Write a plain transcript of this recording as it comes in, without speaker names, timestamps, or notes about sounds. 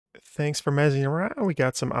Thanks for messing around. We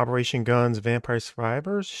got some Operation Guns Vampire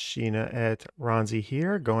Survivors. Sheena at Ronzi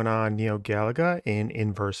here, going on Neo Galuga in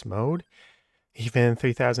inverse mode. Even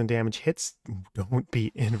 3000 damage hits don't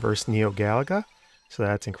beat inverse Neo Galuga, so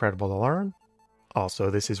that's incredible to learn. Also,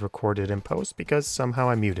 this is recorded in post because somehow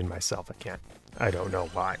I muted myself again. I don't know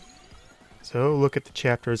why. So look at the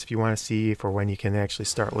chapters if you want to see for when you can actually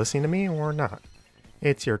start listening to me or not.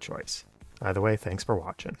 It's your choice. Either way, thanks for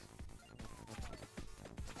watching.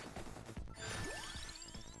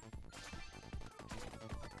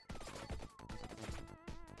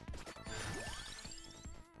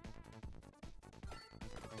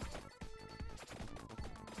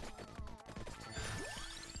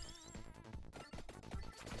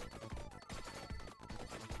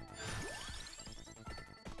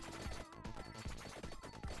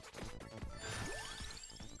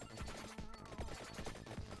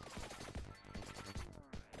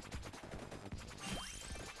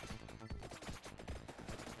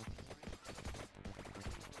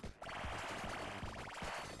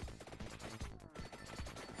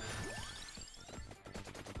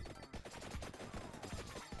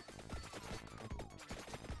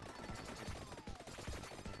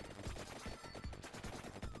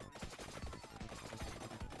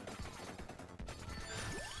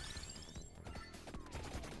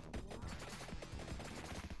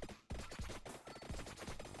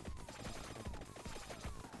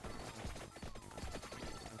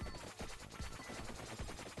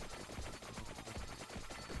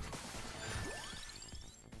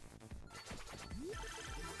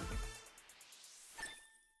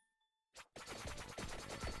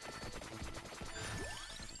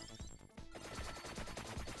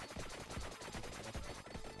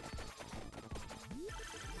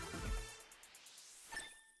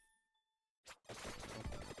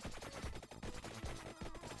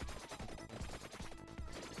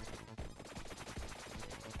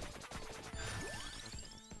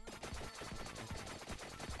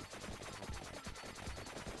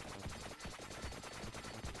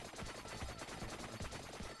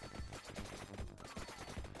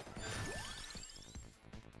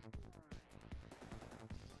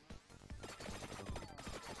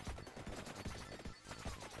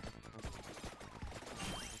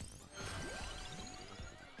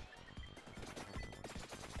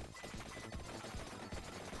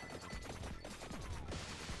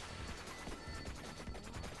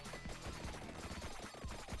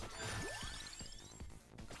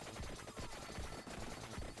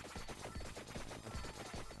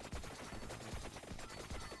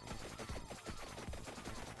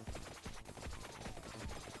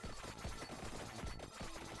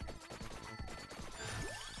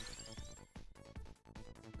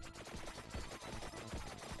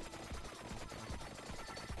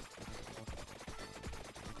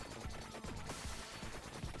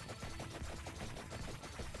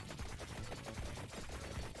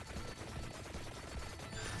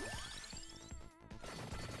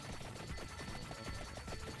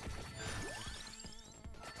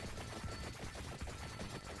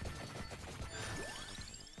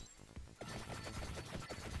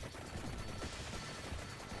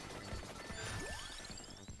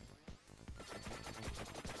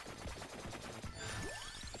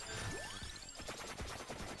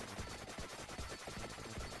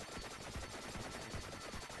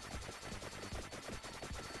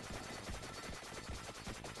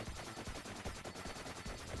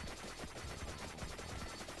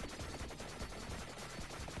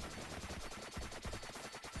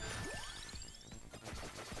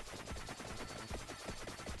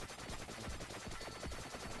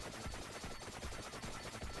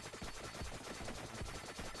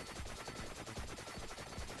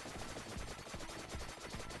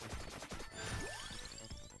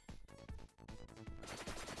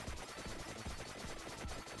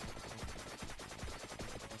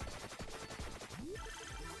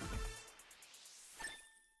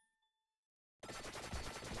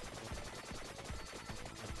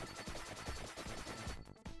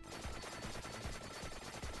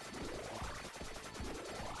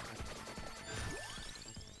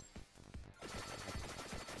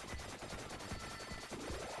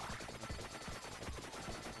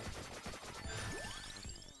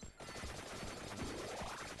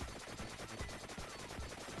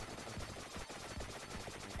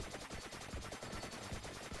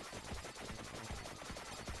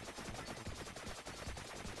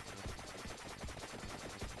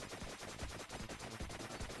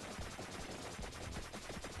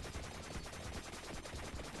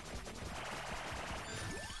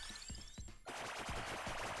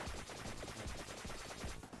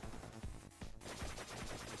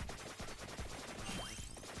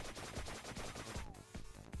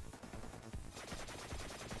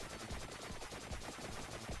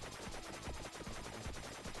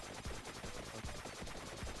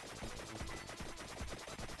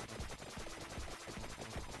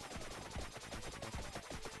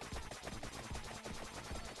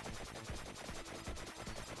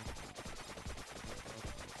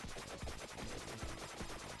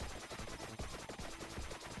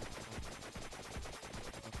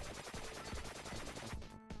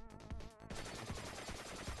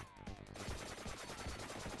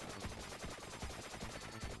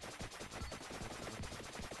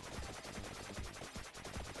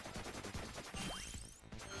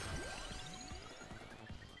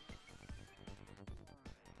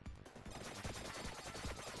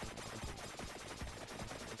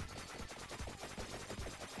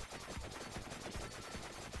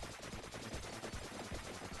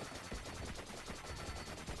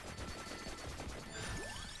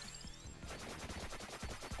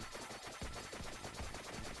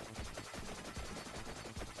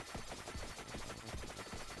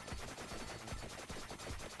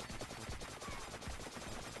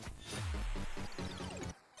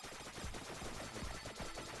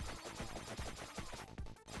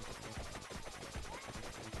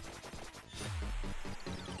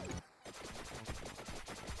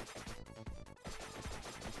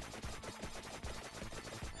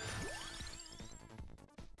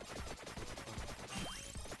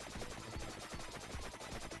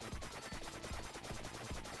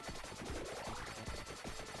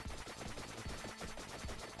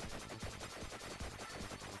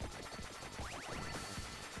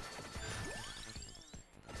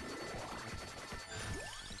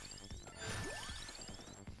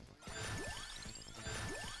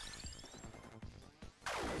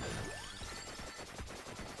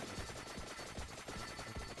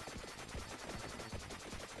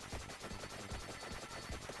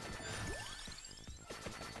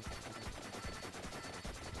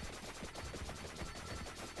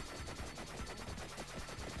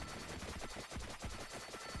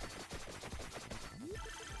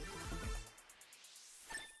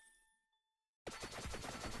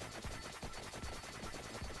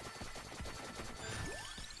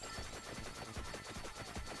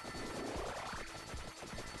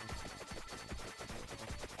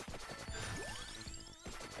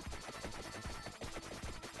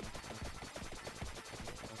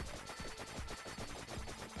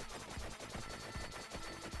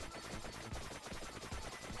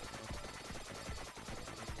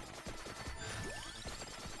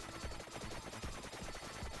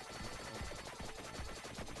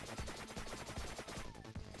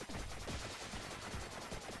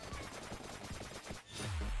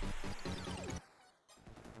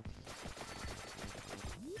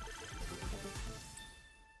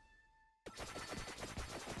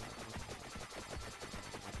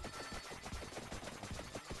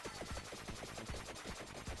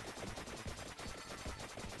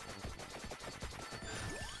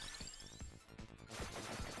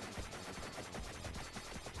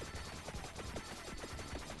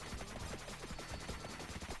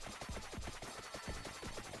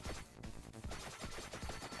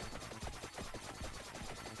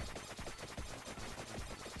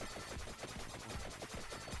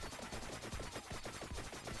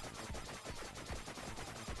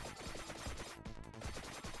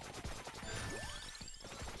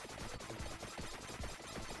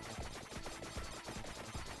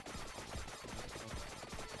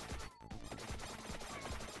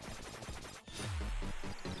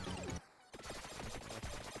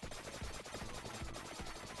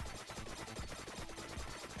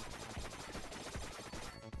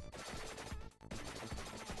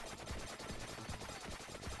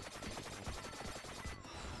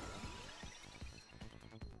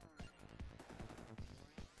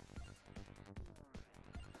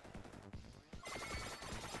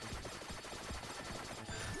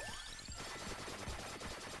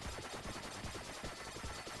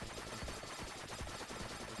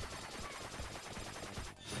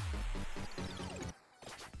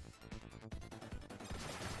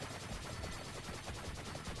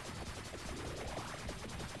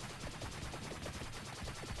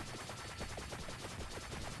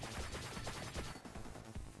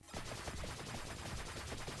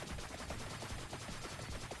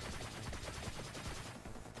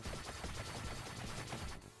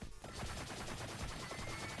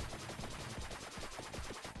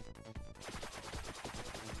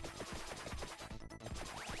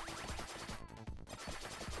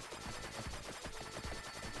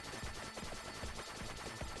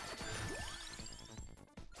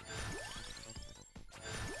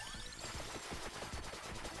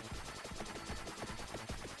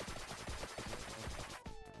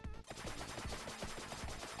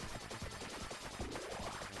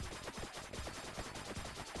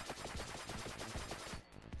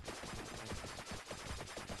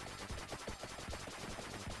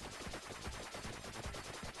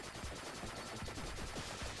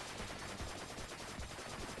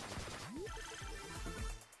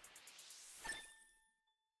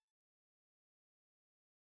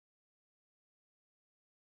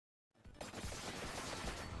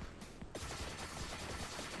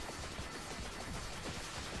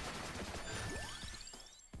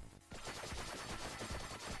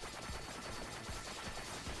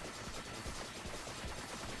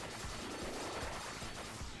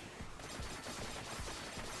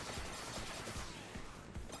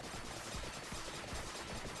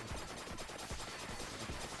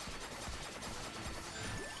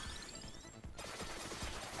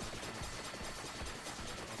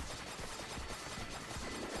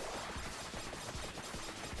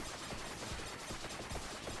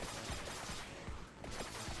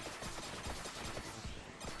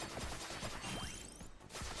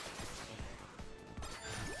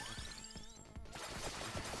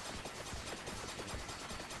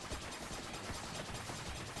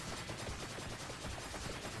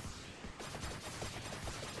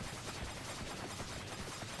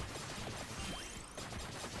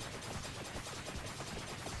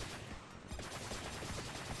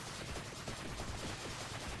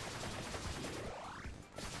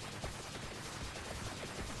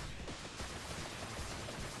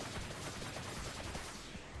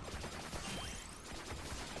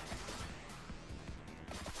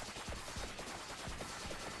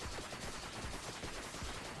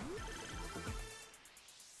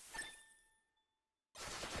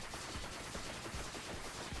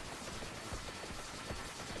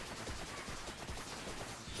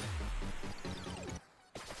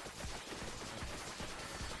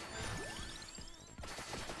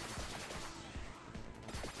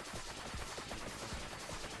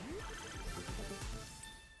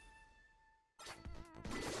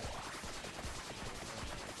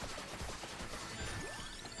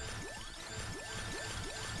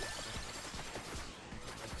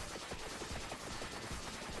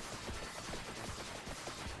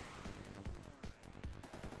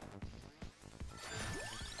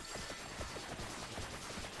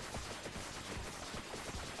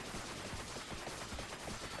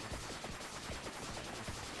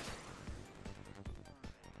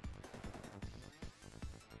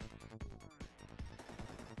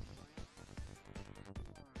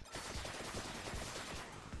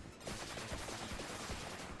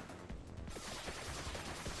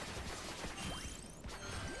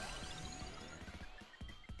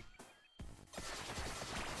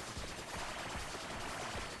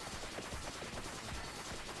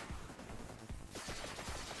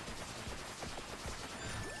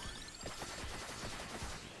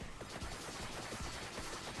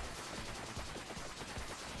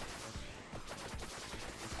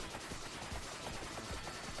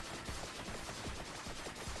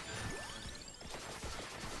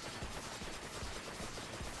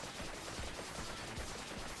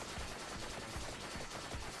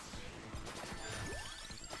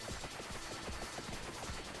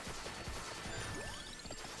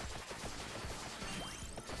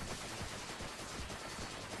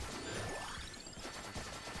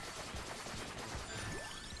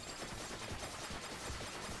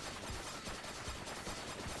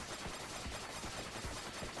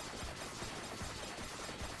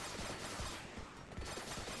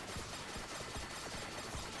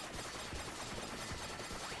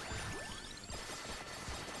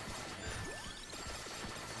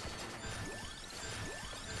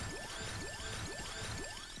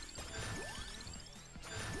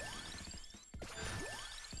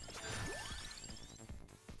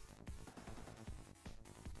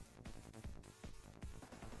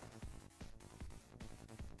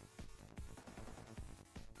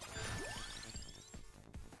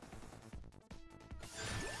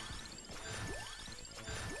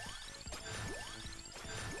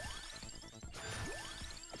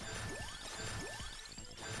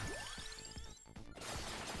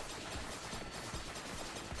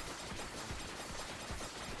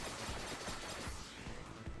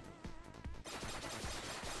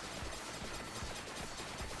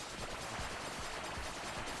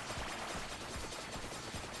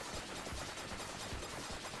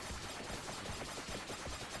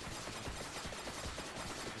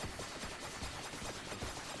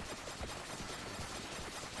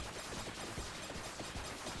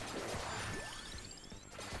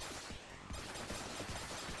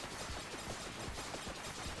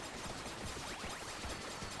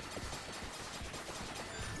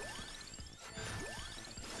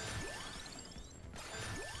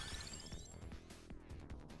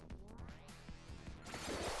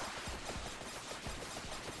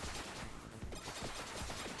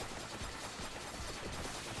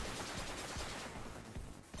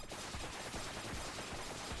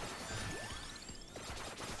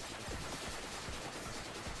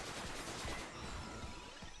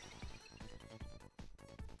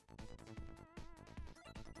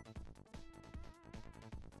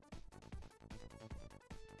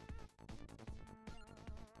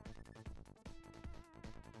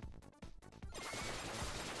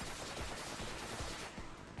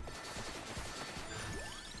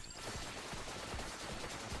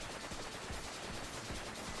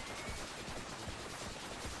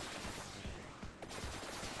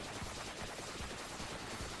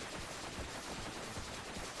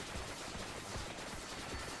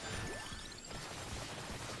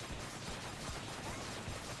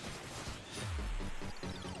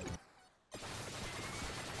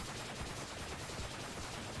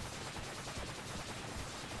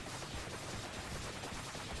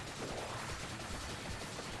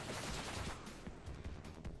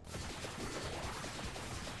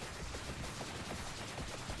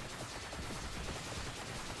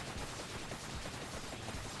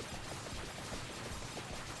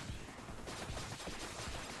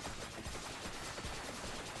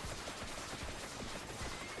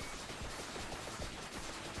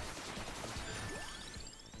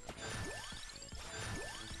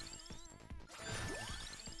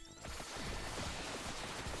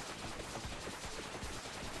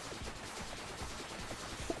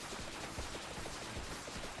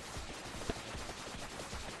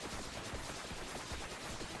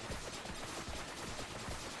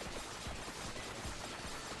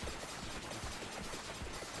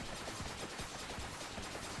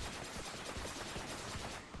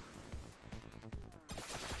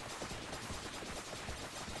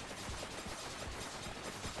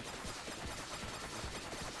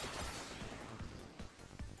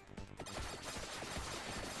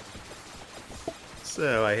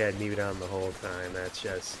 So I had mute on the whole time. That's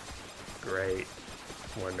just great.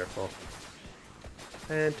 Wonderful.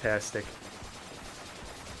 Fantastic.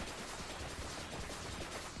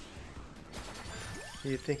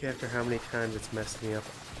 You'd think after how many times it's messed me up,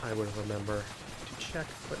 I would remember to check,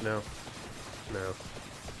 but no. No.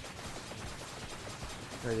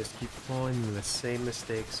 I just keep falling into the same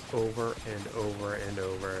mistakes over and over and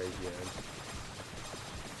over again.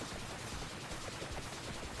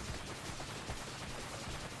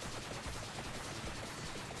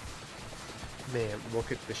 Man,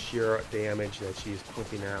 look at the sheer damage that she's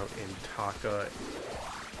pumping out in Taka.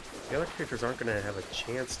 The other characters aren't going to have a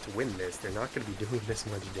chance to win this. They're not going to be doing this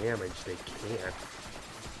much damage. They can't.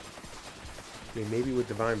 I mean, maybe with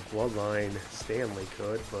Divine Bloodline, Stanley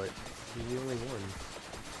could, but he's the only one.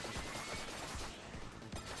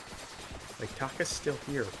 Like, Taka's still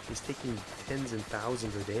here. He's taking tens and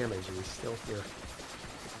thousands of damage, and he's still here.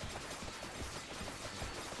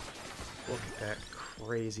 Look at that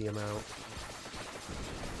crazy amount.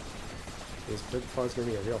 Is Big Fuzz going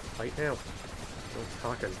to be a real fight now? Oh,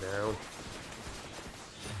 Taka's down.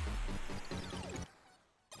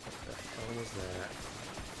 What the hell was that?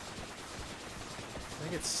 I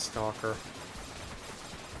think it's Stalker.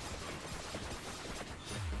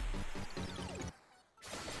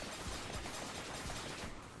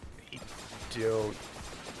 Don't.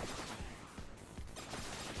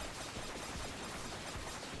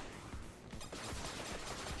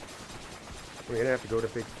 We're gonna have to go to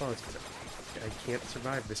Big Fuzz because I can't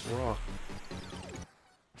survive this raw.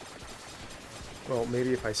 Well,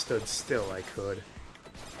 maybe if I stood still I could.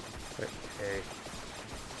 But hey.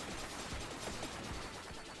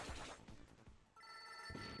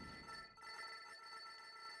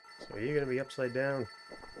 So you're gonna be upside down.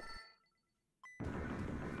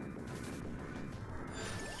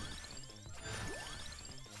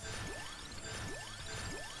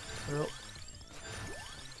 Well,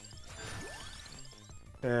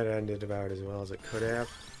 that ended about as well as it could have.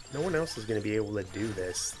 No one else is going to be able to do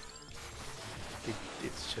this.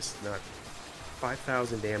 It's just not...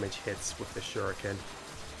 5,000 damage hits with the Shuriken.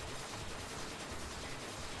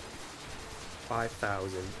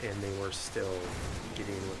 5,000, and they were still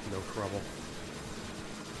getting in with no trouble.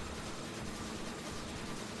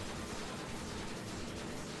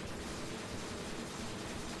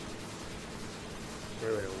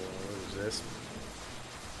 Really don't want to lose this.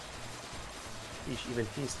 Even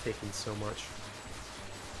he's taking so much.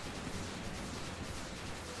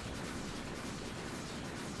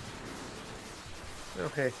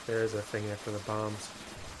 Okay, there's a thing after the bombs.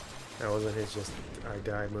 That wasn't his just I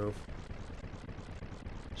die move.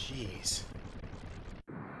 Jeez.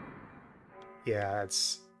 Yeah,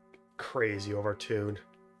 that's crazy overtuned.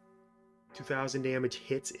 2,000 damage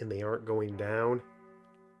hits and they aren't going down.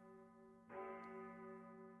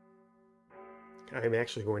 I'm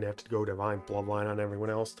actually going to have to go Divine Bloodline on everyone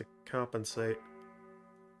else to compensate.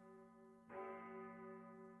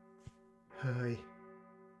 Hi.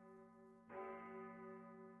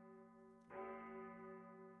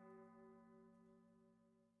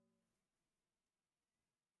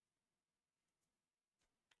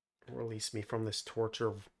 Release me from this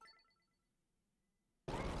torture.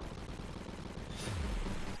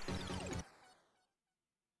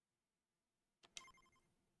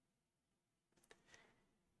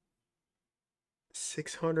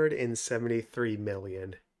 $673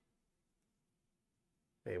 million.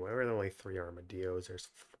 Hey, why are there only 3 armadillos? There's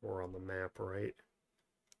 4 on the map, right?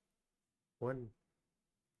 1,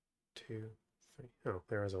 2, 3. Oh,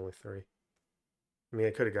 there was only 3. I mean,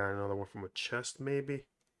 I could have gotten another one from a chest, maybe.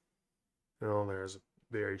 No, there's a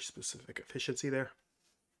very specific efficiency there.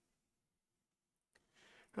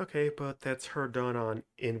 Okay, but that's her done on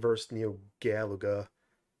Inverse Neo Galuga.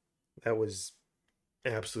 That was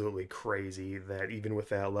absolutely crazy that even with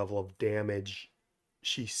that level of damage,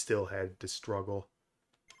 she still had to struggle.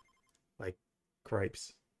 Like,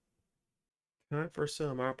 cripes. Time for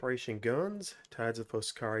some Operation Guns. Tides of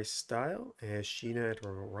Foscari style, as Sheena and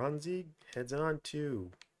Etranzi heads on to...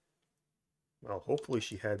 Well, hopefully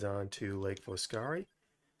she heads on to Lake Foscari.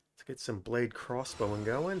 Let's get some Blade Crossbowing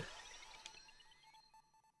going.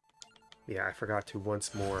 Yeah, I forgot to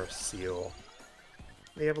once more seal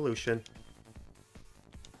the evolution.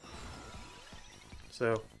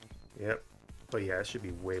 So, yep. But yeah, it should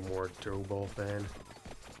be way more durable than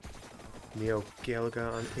Neo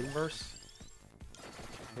Galuga on Inverse.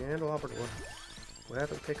 And a Labrador.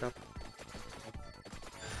 Weapon pickup.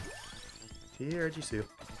 Here, Jisoo.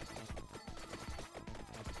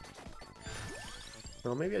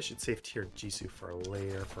 Well, maybe I should save tier Jisoo for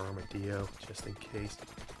later for Armadillo, just in case.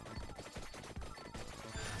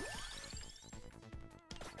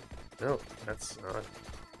 No, that's odd.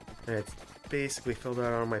 It's basically filled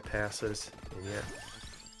out all my passes, and yet...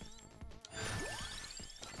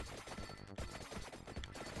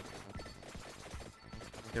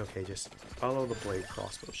 Okay, just follow the Blade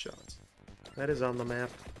Crossbow shots. That is on the map,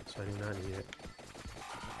 so I do not need it.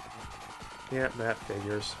 Yeah, that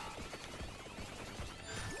figures.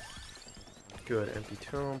 Good, empty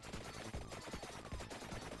tome.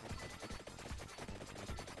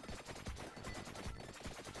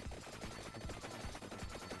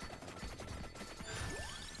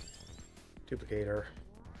 Duplicator.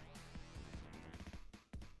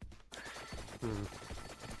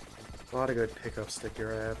 A lot of good pickups to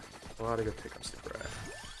grab. A lot of good pickups to grab.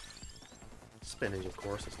 Spinach, of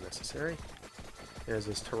course, is necessary. As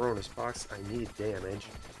this Tyranus box, I need damage.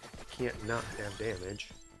 Can't not have damage.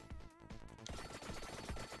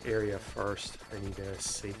 Area first. I need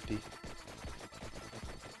safety.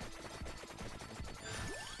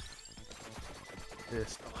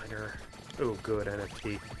 This liner. Oh, good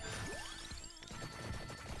NFT.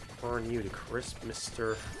 Burn you to crisp,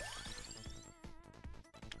 Mr.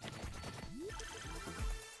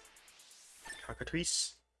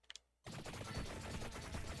 Cockatrice.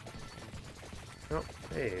 Oh,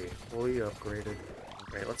 hey, fully upgraded.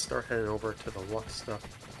 Alright, let's start heading over to the luck stuff.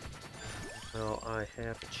 Well, I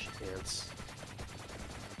have a chance.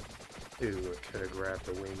 Ooh, I could have grabbed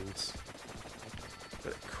the wings.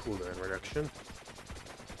 But cooldown reduction.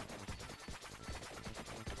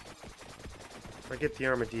 If I get the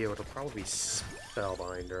Armadillo, it'll probably be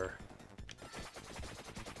Spellbinder.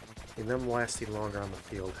 And them lasting longer on the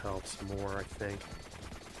field helps more, I think.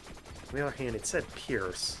 On the other hand, it said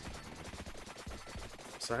Pierce.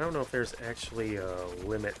 So I don't know if there's actually a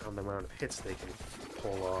limit on the amount of hits they can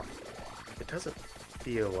pull off. It doesn't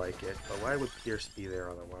feel like it, but why would Pierce be there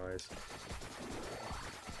otherwise?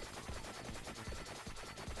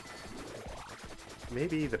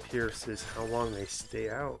 Maybe the Pierce is how long they stay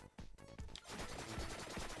out.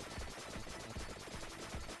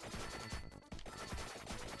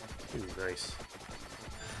 Ooh, nice.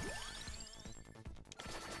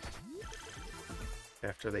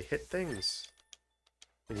 After they hit things.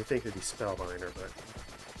 And you think it'd be Spellbinder, but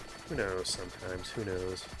who knows sometimes, who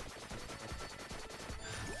knows.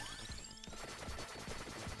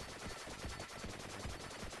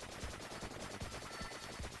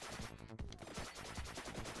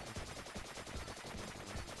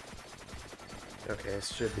 Okay,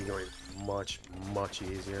 this should be going much, much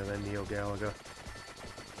easier than Neo Galuga.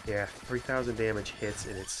 Yeah, 3,000 damage hits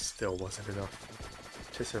and it still wasn't enough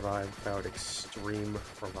to survive without extreme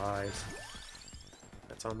revives.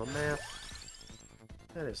 That's on the map.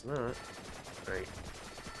 That is not. Right.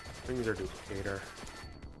 Wings are duplicator.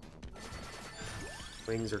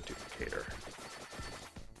 Wings are duplicator.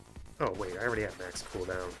 Oh wait, I already have max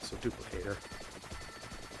cooldown, so duplicator.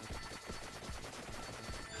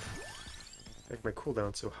 Make my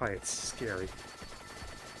cooldown so high it's scary.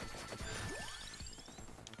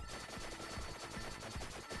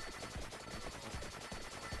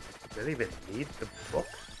 Did I even need the book?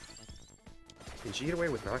 Did you get away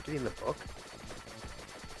with not getting the book?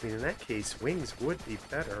 I mean, in that case, wings would be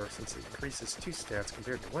better since it increases 2 stats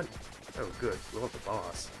compared to 1. Oh, good. We'll have the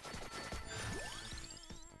boss.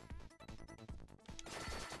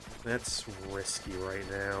 That's risky right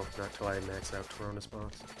now, not till I max out Tyranus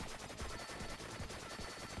box.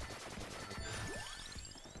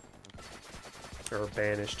 Or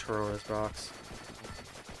banish Tyranus box.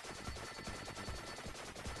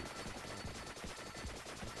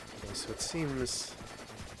 Okay, so it seems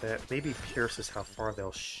that maybe Pierce is how far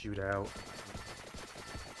they'll shoot out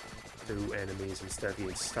through enemies instead of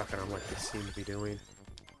being stuck on them like they seem to be doing.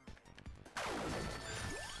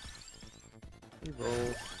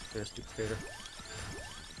 Roll. There's duplicator.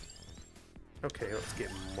 Okay, let's get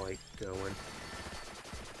Mike going.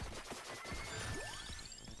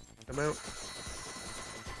 I'm out.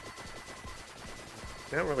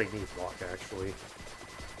 I don't really need block, actually.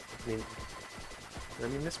 I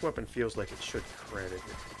mean, this weapon feels like it should crit.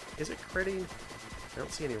 Is it critting? I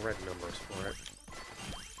don't see any red numbers for it.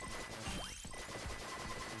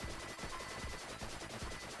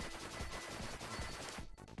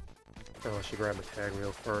 Oh, I should grab my tag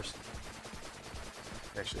wheel first.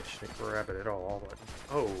 Actually, I shouldn't grab it at all, but...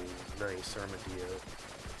 Oh, nice, Armadillo.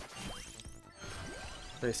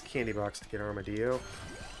 Nice candy box to get Armadillo.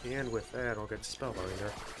 And with that, I'll get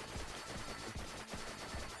Spellbinder.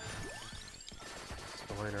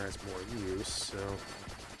 Spellbinder has more use, so...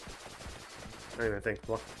 I don't even think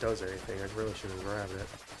luck does anything. I really should have grabbed it.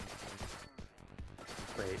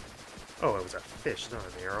 Wait. Oh, it was a fish, not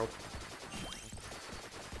an arrow.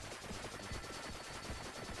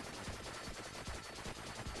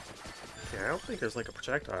 Yeah, I don't think there's like a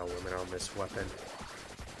projectile limit on this weapon.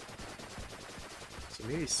 So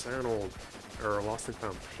maybe Sound or Lost and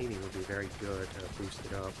Found Painting would be very good to boost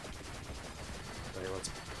it up. Alright, let's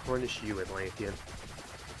punish you, Atlantean.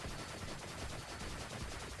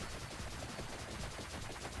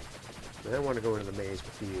 I want to go into the maze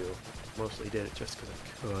with you. Mostly did it just because I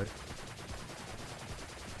could.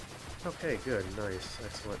 Okay, good, nice,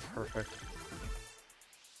 excellent, perfect.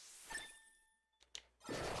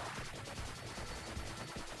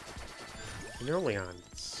 And they're only on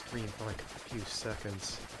screen for like a few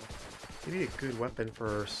seconds. Maybe a good weapon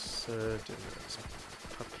for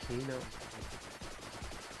Papino?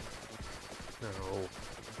 No.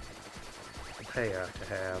 Paya to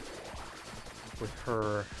have with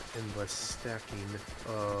her endless stacking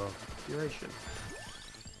of duration.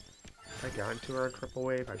 I got into her on triple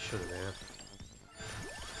wave, I shouldn't have.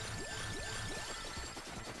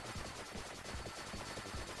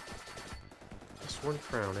 Just one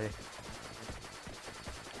crown, eh?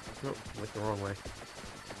 Nope, went the wrong way.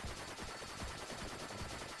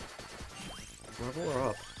 Level her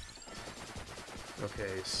up.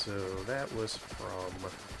 Okay, so that was from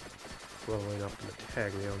leveling up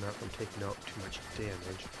Metaglio, not from taking out too much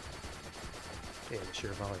damage. And the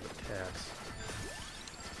sheer volume of attacks.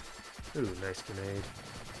 Ooh, nice grenade.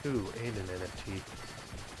 Ooh, and an NFT.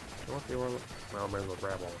 I want the oil. Well, I might as well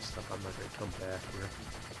grab all this stuff. I'm not going to come back here.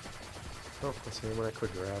 Oh, let's see what I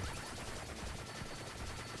could grab.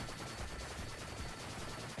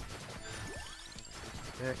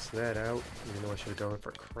 Max that out, even though I should have gone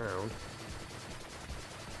for crown.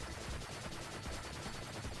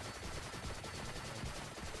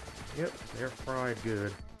 Yep, they're fried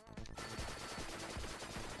good.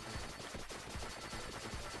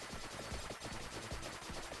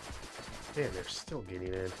 Man, they're still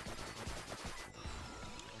getting in.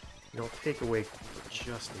 You know, take away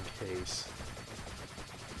just in case.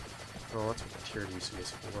 Oh, that's what the tier use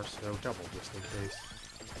is for, so double just in case.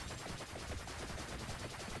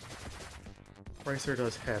 Pricer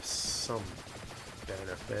does have some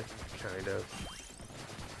benefit, kind of.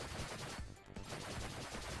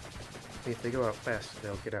 If they go out fast,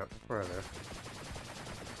 they'll get out further.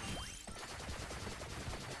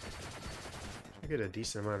 I get a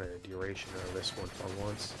decent amount of duration out of this one for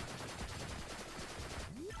once.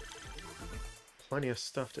 Plenty of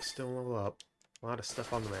stuff to still level up. A lot of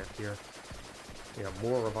stuff on the map here. We got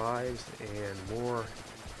more revives and more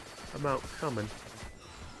amount coming.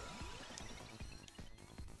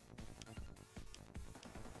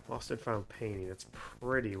 Lost and Found Painting. It's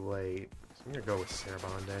pretty late. So I'm gonna go with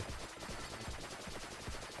Sarabande.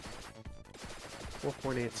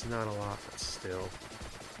 4.8 is not a lot, but still.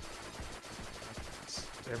 It's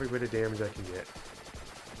every bit of damage I can get.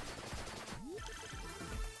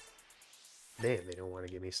 Man, they don't want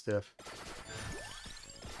to give me stuff.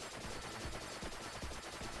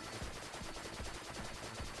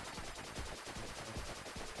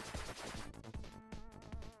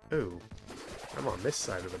 Ooh. I'm on this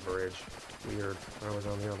side of the bridge. Weird. I was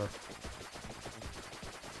on the other.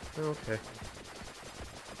 Okay.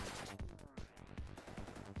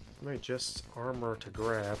 Might just armor to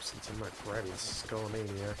grab since I'm not grabbing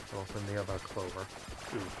Skullomaniac off in the other clover.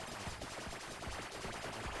 Ooh.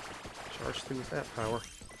 Charge through with that power.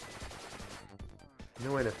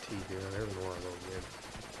 No NFT here. There's more of those in.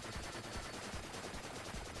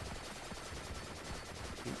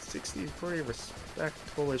 860 is pretty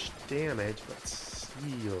respectable-ish damage, but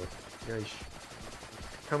still, gosh.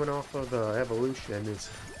 Coming off of the evolution is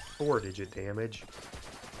 4-digit damage,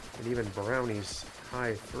 and even Brownie's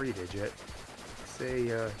high 3-digit. It's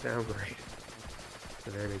a downgrade. It's a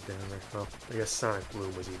very big downgrade. Well, I guess Sonic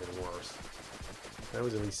Bloom was even worse. That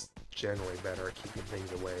was at least generally better at keeping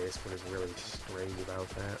things away. Is what is really strange about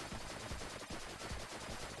that.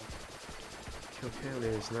 Kill count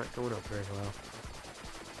is not going up very well.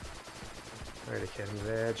 Alright, Academy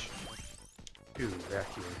Badge. Ooh,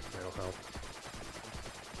 vacuum. That'll help.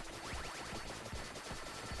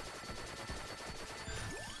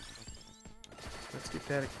 Let's get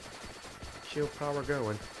that shield power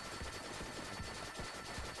going.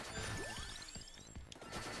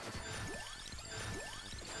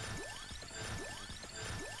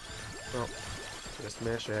 Well, just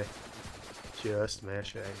mash A. Just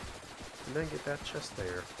mash A. And then get that chest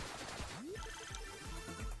there.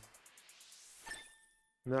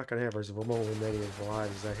 I'm not going to have as remotely many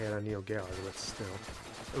lives as I had on Neo Galuga, but still.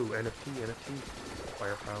 Ooh, NFT,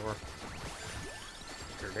 firepower,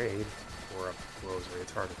 grenade, or a rosary,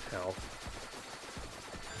 it's hard to tell.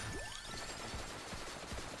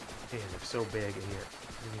 Man, they're so big, and yet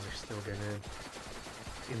these are still getting in.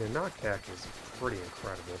 And the knockback is pretty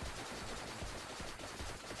incredible.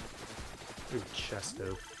 Ooh,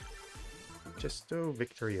 Chesto. Chesto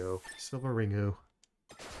Victorio. Silver Ringo.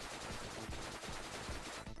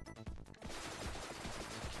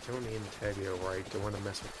 Don't need Integrio right. Don't want to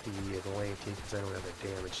mess with the Atlantean because I don't have the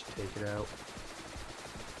damage to take it out.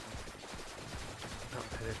 Oh,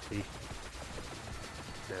 NFT.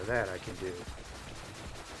 Now that I can do.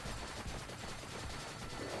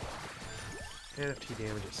 NFT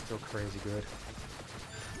damage is still crazy good.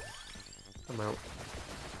 I'm out.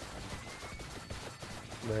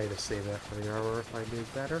 Might have saved that for the armor if I knew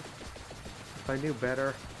better. If I knew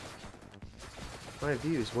better, my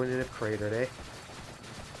views wouldn't have cratered, eh?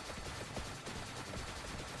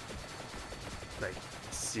 Like,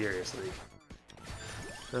 seriously.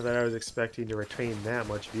 Not that I was expecting to retain that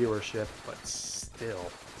much viewership, but still.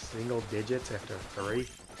 Single digits after 3?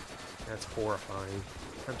 That's horrifying.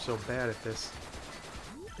 I'm so bad at this.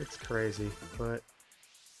 It's crazy, but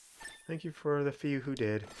thank you for the few who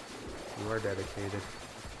did. You are dedicated,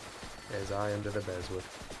 as I am to the BESWEC.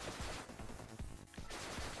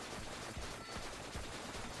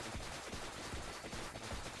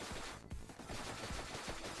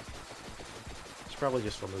 Should probably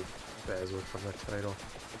just remove BESWEC from the title.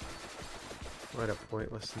 What a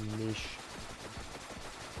pointless niche.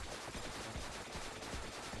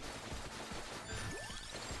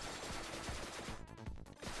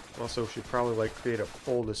 Also, should probably like create a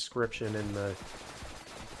full description in the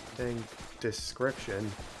thing description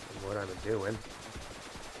of what I'm doing.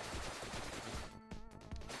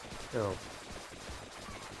 Oh.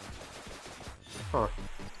 Huh.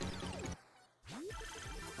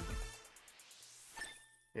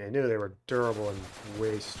 Yeah, I knew they were durable and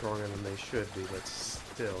way stronger than they should be, but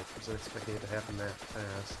still, I wasn't expecting it to happen that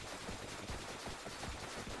fast.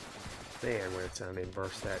 Man, when it's on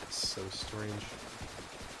inverse, that is so strange.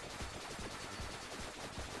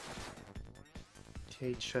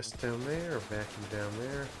 Okay, chest down there, vacuum down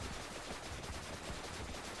there.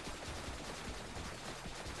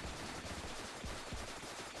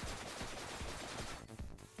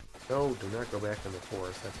 No, do not go back in the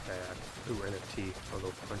forest, that's bad. Ooh, NFT. I'll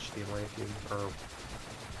go punch the Atlantean, or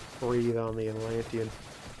breathe on the Atlantean.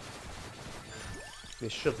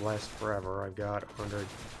 This should last forever. I've got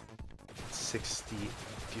 160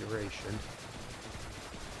 duration.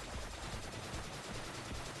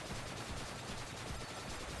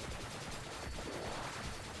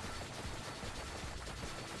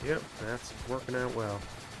 Yep, that's working out well.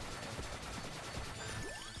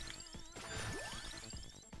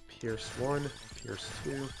 Pierce 1, Pierce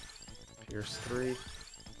 2, Pierce 3,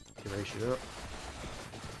 duration up.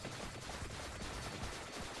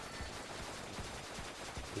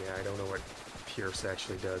 Yeah, I don't know what Pierce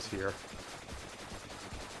actually does here.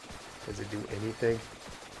 Does it do anything?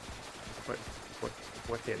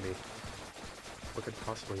 What hit me? What could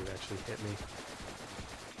possibly have actually hit me?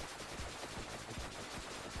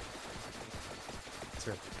 Is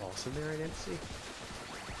there a boss in there I didn't see?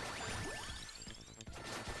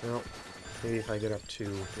 Well, maybe if I get up to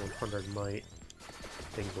 100 might,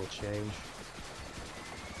 things will change.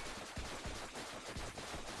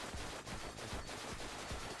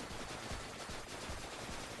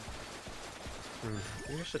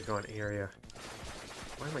 Maybe I should have gone area.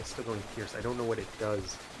 Why am I still going Pierce? I don't know what it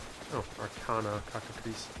does. Oh, Arcana,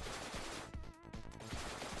 Cockatrice.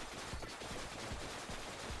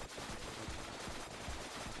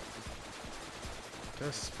 It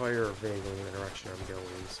does fire vaguely in the direction I'm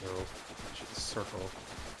going, so I should circle.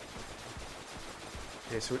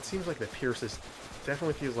 Okay, so it seems like the Pierce is...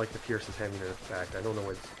 Definitely feels like the Pierce is having an effect. I don't know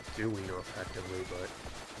what it's doing effectively, but...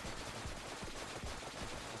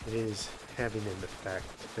 It is having an effect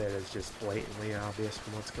that is just blatantly obvious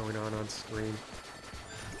from what's going on screen.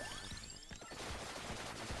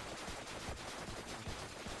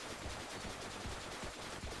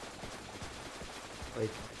 Like,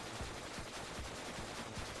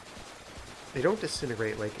 they don't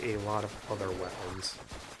disintegrate like a lot of other weapons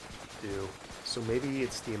do. So maybe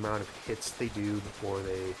it's the amount of hits they do before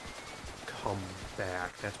they come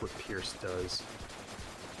back. That's what Pierce does.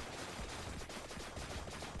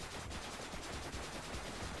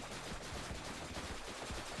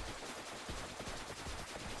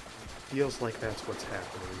 Feels like that's what's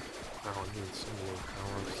happening. Wow, I need some more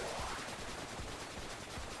powers.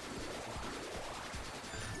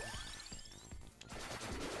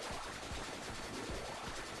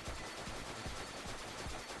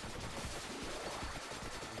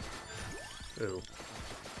 Ooh.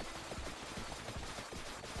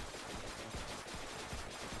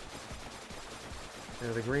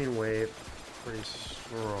 Now the green wave, pretty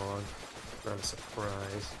strong. Not a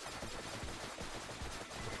surprise.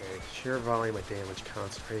 Okay, sheer volume of damage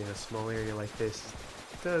concentrated in a small area like this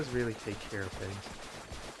does really take care of things.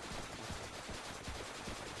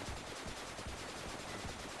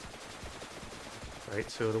 Right,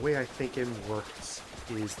 so the way I think it works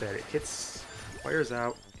is that it fires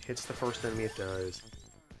out, hits the first enemy it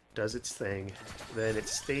does its thing, then it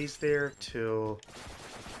stays there till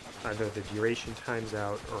either the duration times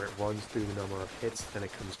out or it runs through the number of hits, then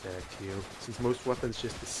it comes back to you. Since most weapons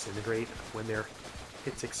just disintegrate when their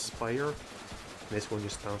hits expire, and this one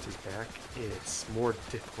just bounces back, it's more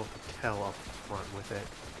difficult to tell up front with it.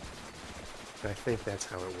 But I think that's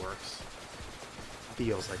how it works.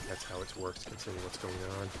 Feels like that's how it works considering what's going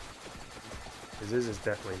on. Because this is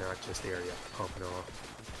definitely not just area pumping off.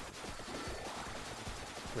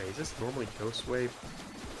 Wait, is this normally Ghost Wave?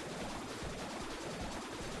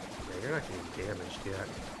 Yeah, you're not getting damaged yet.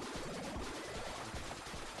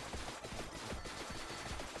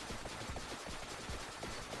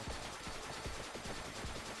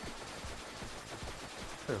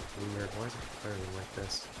 Oh, weird. Why is it firing like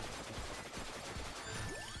this?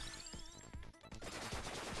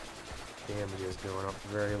 Damage is going up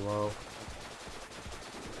very low.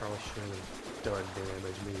 Probably shouldn't have done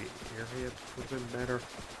damage. Maybe area would have been better.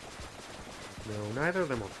 No, neither of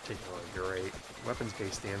them were particularly great.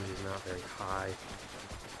 Weapons-based damage is not very high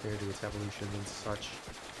compared to its evolution and such.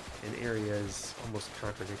 And area is almost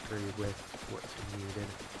contradictory with what you needed.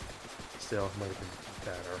 Still, it might have been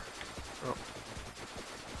better. Oh.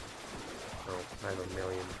 Oh, I have a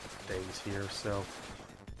million things here, so...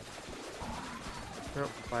 Oh,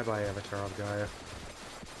 bye-bye, Avatar of Gaia.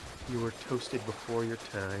 You were toasted before your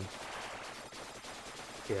time.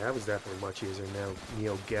 Yeah, that was definitely much easier now.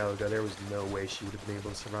 Neo Galuga, there was no way she would have been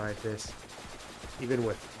able to survive this. Even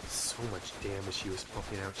with so much damage she was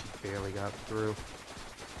pumping out, she barely got through.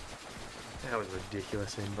 That was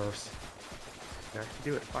ridiculous, Inverse. I have to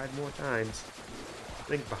do it 5 more times. I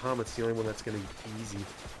think Bahamut's the only one that's going to be easy.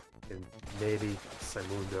 And maybe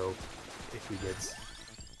Saimundo, if he gets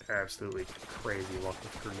absolutely crazy luck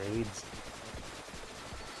with grenades.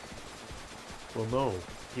 Well, no,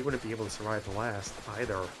 he wouldn't be able to survive the last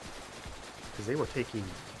either, because they were taking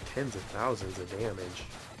tens of thousands of damage.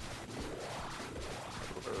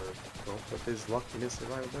 Well, with his luck and his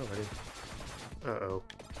survivability. Uh-oh.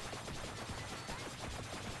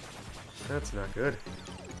 That's not good.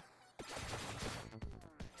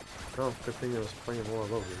 Oh, good thing there was plenty more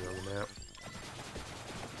Logan on the map.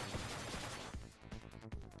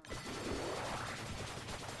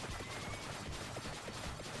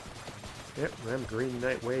 Yep, them green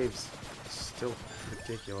night waves, still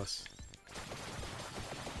ridiculous.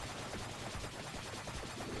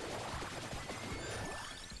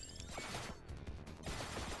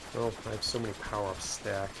 Oh, I have so many power-ups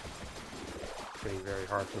stacked. It's getting very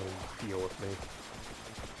hard for them to deal with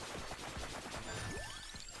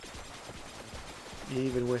me.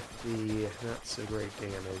 Even with the not-so-great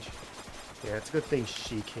damage. Yeah, it's a good thing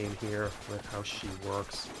she came here with how she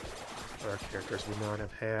works. Other characters would not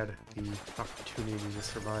have had the opportunity to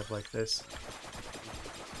survive like this.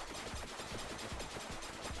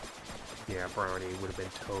 Yeah, Brownie would have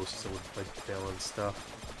been toast, so would have played Phil and stuff.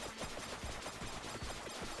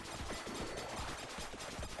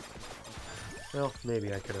 Well,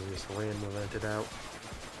 maybe I could have just random rented out.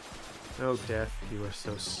 Oh, Death, you are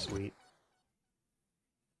so sweet.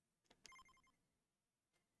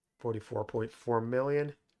 44.4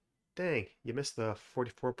 million? Dang, you missed the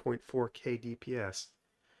 44.4k DPS.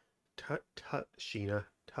 Tut tut, Sheena.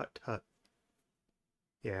 Tut tut.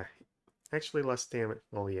 Yeah, actually less damage.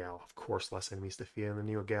 Well, yeah, of course less enemies to fear in the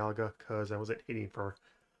Neo Galuga, because I wasn't hitting for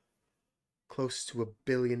close to 1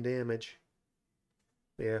 billion damage.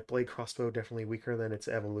 Yeah, Blade Crossbow definitely weaker than its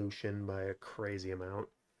evolution by a crazy amount.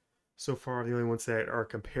 So far, the only ones that are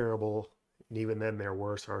comparable, and even then they're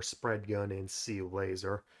worse, are Spread Gun and Sea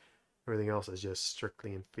Laser. Everything else is just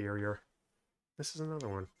strictly inferior. This is another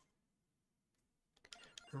one.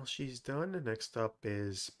 Well, she's done. Next up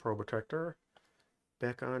is Pro Protector.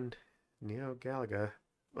 Back on Neo Galuga.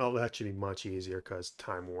 Well, that should be much easier because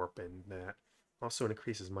Time Warp and that. Also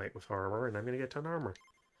increases might with armor, and I'm going to get 10 armor.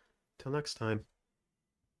 Till next time.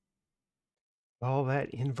 Well, that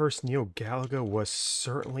Inverse Neo Galuga was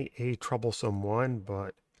certainly a troublesome one,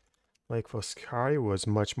 but Lake Foscari was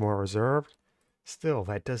much more reserved. Still,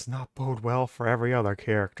 that does not bode well for every other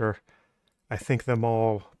character. I think them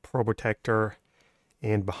all, Pro Protector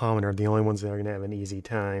and Bahamut, are the only ones that are going to have an easy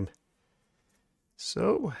time.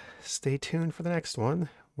 So, stay tuned for the next one.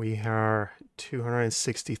 We are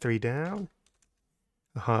 263 down.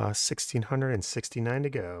 1,669 to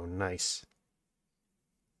go. Nice.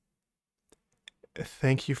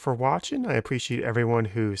 Thank you for watching. I appreciate everyone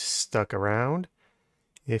who stuck around.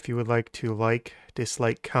 If you would like to like,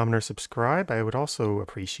 dislike, comment, or subscribe, I would also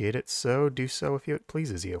appreciate it, so do so if it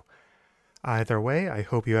pleases you. Either way, I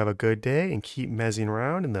hope you have a good day and keep mezzing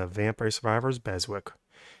around in the Vampire Survivors BESWEC.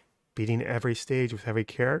 Beating every stage with every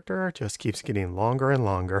character just keeps getting longer and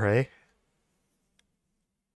longer, eh?